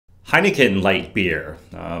Heineken light beer.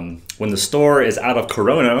 When the store is out of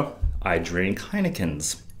Corona, I drink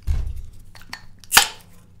Heinekens.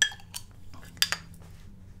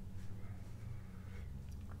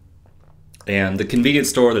 And the convenience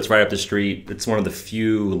store that's right up the street, it's one of the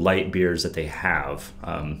few light beers that they have.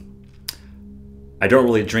 I don't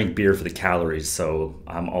really drink beer for the calories, so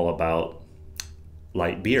I'm all about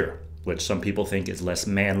light beer, which some people think is less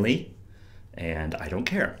manly, and I don't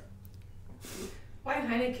care. Why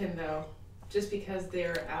Heineken though? Just because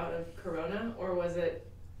they're out of Corona, or was it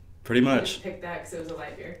Pretty you much. just picked that because it was a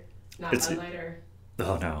light beer, not It's Bud Light or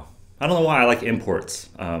Oh no, I don't know why I like imports.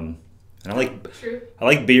 And true? I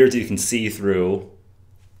like beers that you can see through,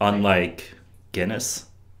 unlike Guinness.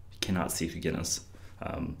 You cannot see through Guinness. I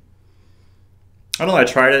don't know. I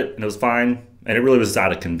tried it and it was fine, and it really was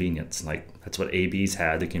out of convenience. Like that's what AB's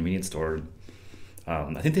had, the convenience store.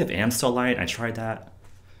 I think they have Amstel Light. I tried that,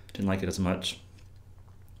 didn't like it as much.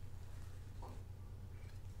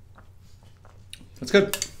 That's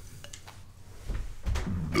good.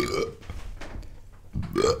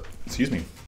 Excuse me.